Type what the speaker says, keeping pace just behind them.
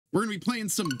We're gonna be playing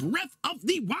some Breath of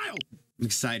the Wild. I'm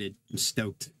excited. I'm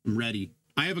stoked. I'm ready.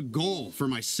 I have a goal for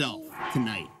myself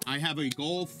tonight.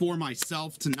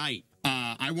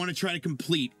 I want to try to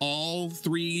complete all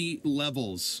 3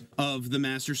 levels of the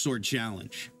Master Sword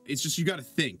Challenge. It's just, you got to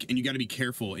think and you got to be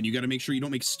careful and you got to make sure you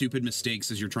don't make stupid mistakes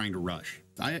as you're trying to rush.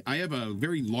 I have a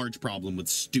very large problem with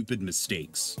stupid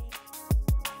mistakes.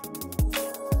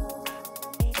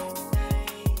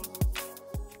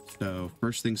 So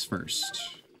first things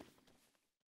first,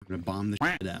 I'm gonna bomb the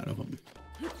shit out of them.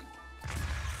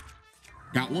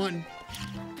 Got one.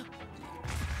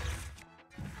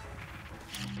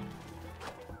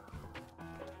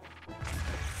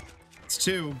 It's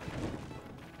 2.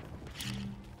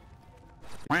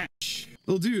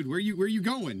 Little dude, where you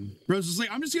going? Bro's just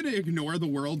like, I'm just gonna ignore the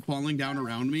world falling down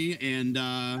around me and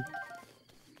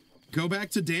go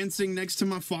back to dancing next to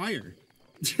my fire.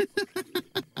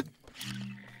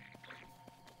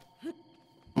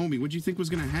 Homie, what'd you think was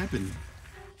gonna happen?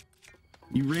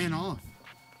 You ran off.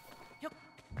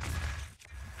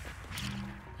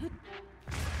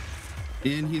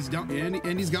 And he's done.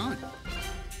 And he's gone.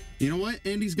 You know what?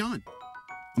 And he's gone.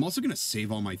 I'm also gonna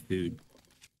save all my food.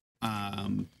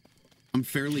 I'm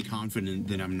fairly confident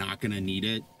that I'm not gonna need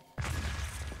it.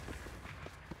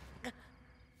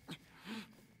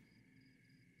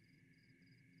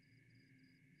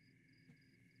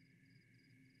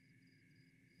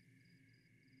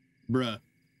 Bruh.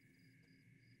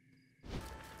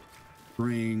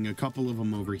 Bring a couple of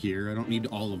them over here. I don't need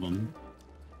all of them.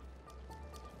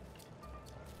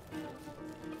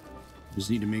 Just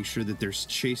need to make sure that they're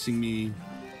chasing me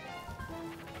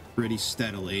pretty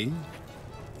steadily.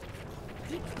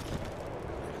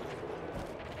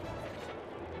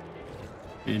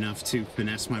 Enough to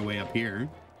finesse my way up here.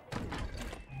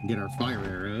 Get our fire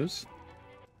arrows.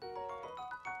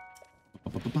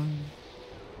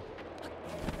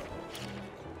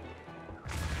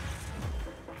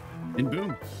 And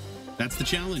boom, that's the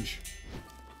challenge.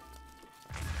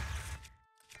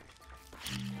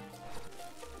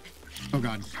 Oh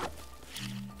God.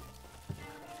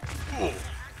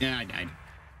 Yeah, I died.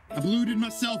 I blooted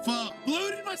myself up.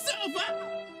 Blooted myself up!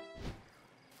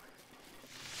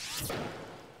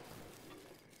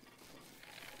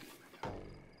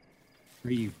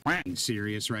 Are you f***ing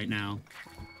serious right now?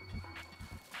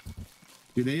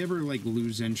 Do they ever, like,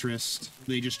 lose interest?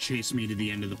 They just chase me to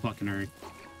the end of the fucking earth.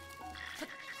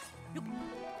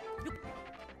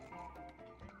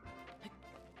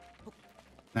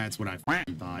 That's what I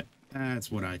f***ing thought.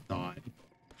 That's what I thought.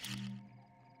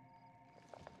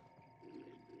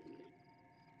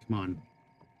 Come on.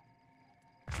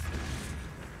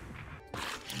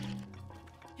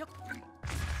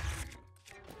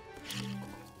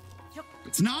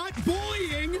 It's not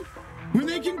bullying when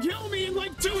they can kill me in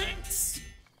like 2 hits.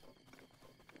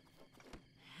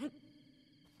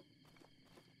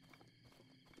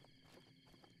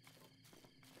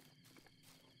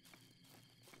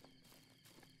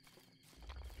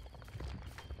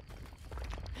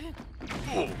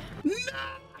 Oh. No!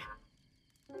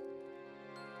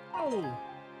 Oh.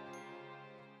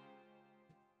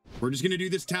 We're just gonna do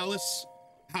this talus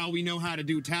how we know how to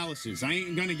do taluses. I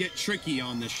ain't gonna get tricky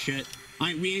on this shit.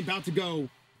 We ain't about to go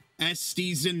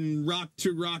Estes and rock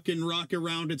to rock and rock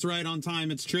around. It's right on time.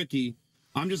 It's tricky.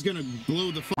 I'm just gonna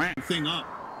blow the fucking thing up.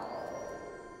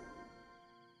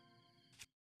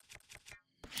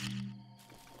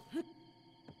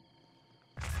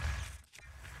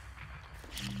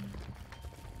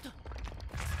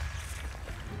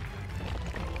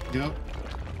 Yep.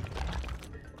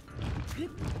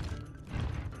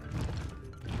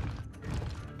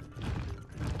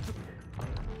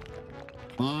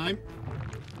 Climb.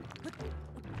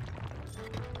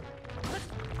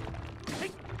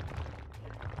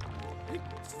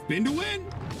 Spin to win.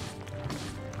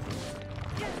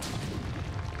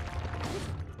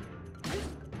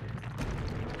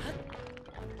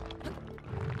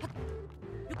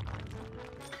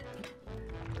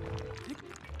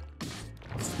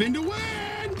 Spin to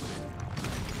win!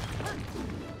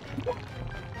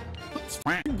 Let's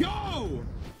f***ing go!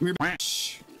 We're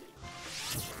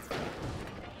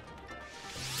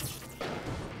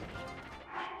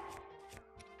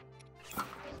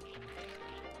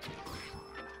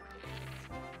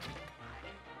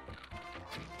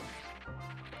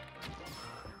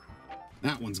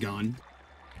that one's gone.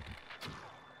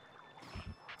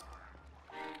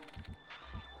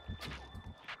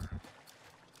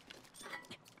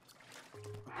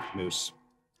 Moose.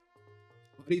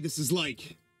 Buddy, this is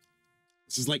like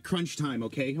crunch time,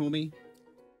 okay, homie?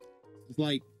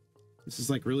 This is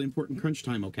like really important crunch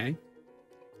time, okay?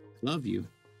 Love you.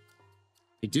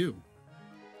 I do.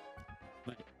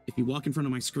 If you walk in front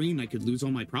of my screen, I could lose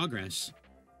all my progress.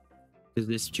 Because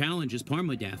this challenge is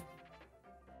permadeath.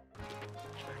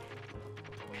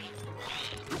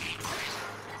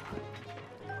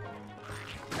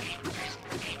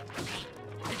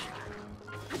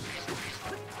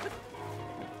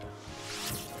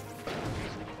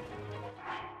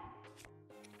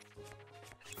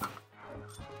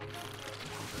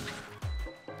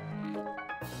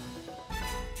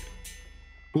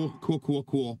 Cool, cool, cool,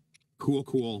 cool. Cool,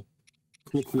 cool.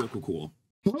 Cool, cool, cool, cool.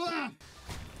 Ah!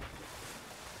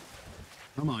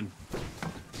 Come on.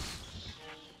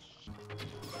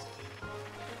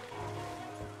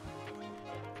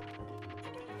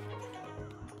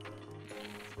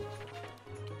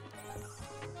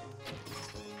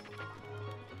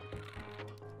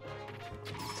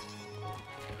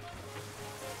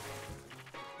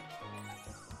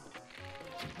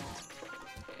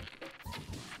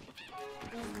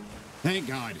 Thank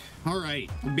God. All right,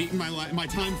 I'm beating my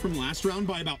time from last round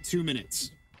by about 2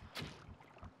 minutes.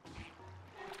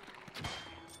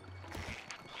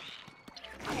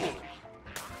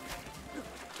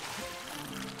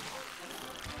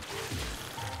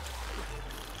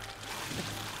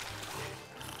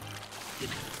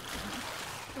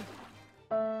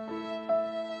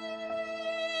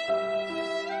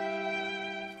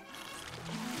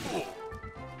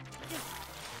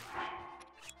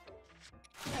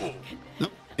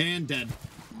 Nope, and dead.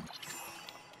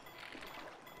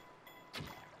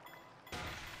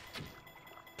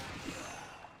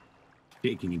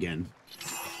 Shaking again.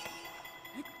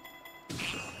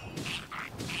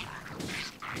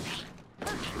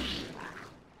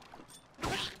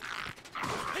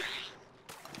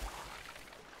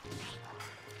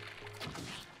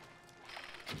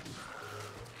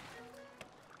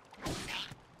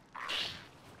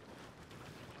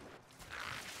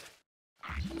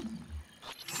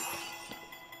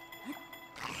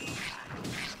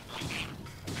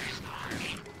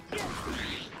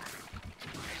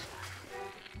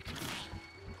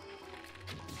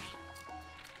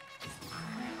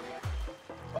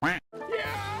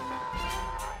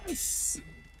 Yes!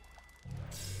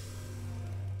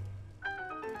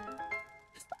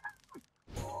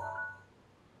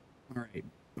 All right,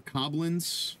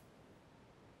 bokoblins.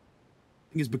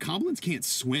 Thing is, bokoblins can't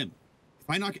swim. If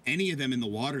I knock any of them in the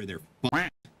water, they're fucked.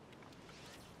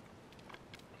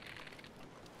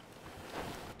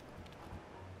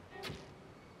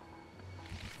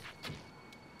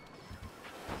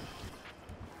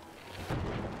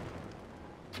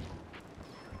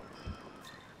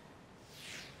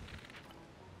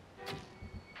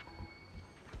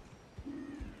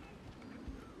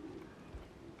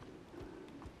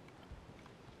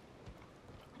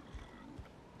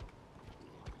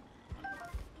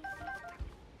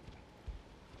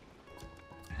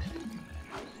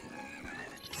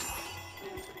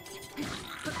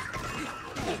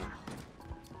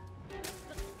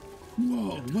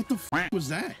 Whoa, what the f was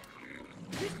that?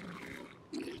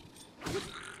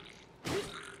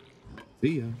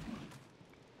 See ya.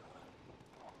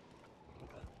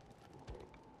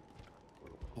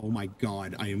 Oh my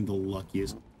God, I am the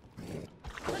luckiest.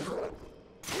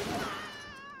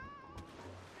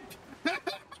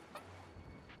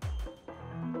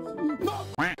 No!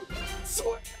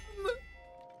 Swim!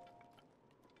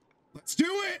 Let's do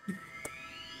it!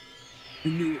 I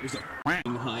knew it was a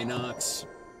f***ing high Noct.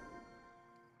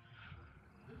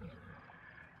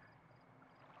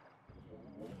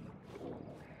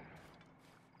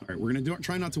 All right, we're gonna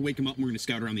try not to wake him up, and we're gonna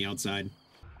scout around the outside.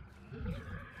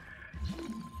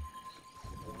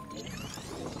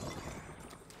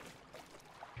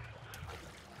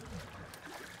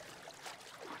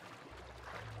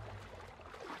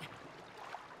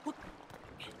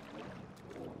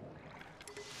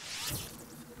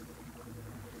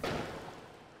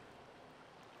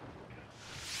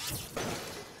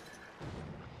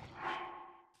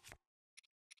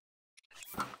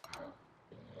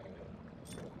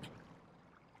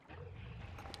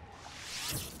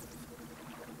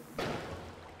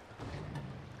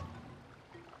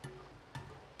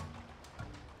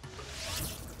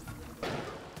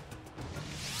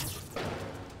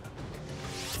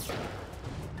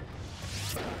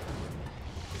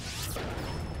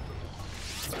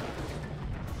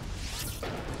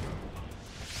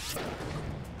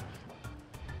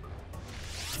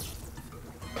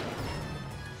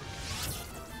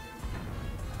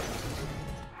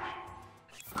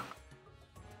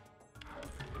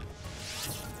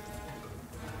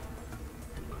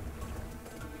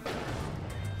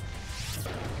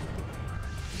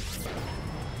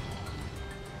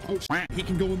 Oh, he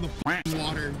can go in the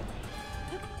water.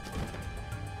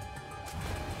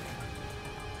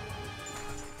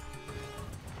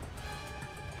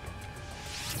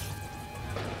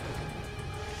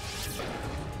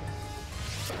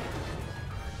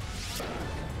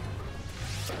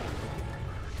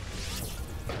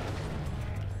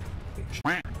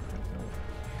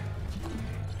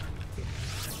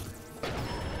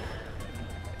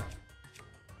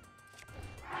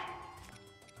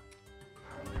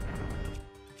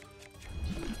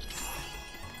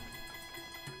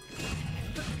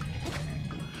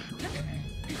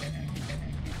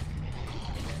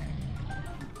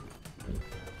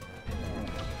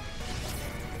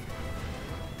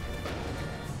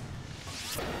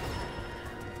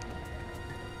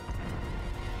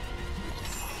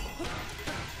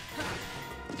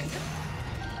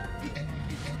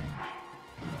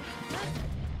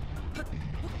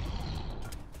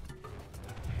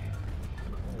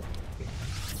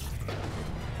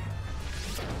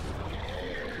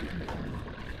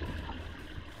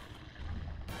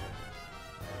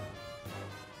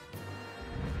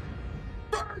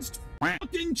 First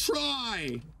fucking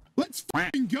try! Let's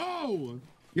fucking go!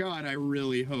 God, I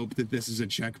really hope that this is a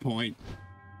checkpoint.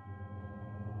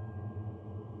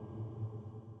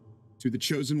 To the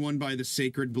chosen one by the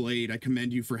sacred blade, I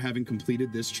commend you for having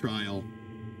completed this trial.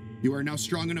 You are now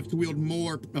strong enough to wield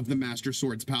more of the Master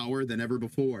Sword's power than ever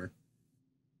before.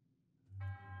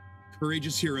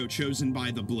 Courageous hero chosen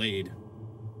by the blade.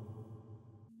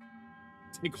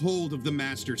 Take hold of the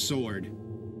Master Sword.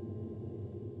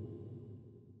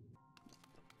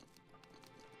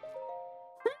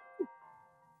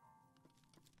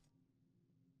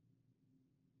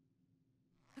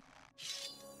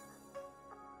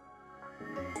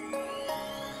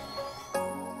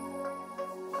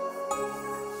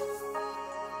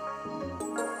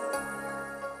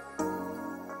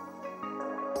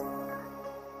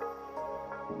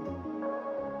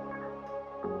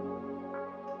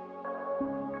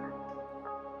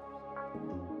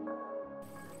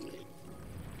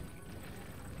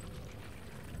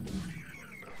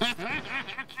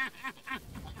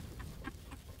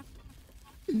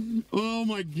 Oh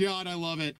my God, I love it.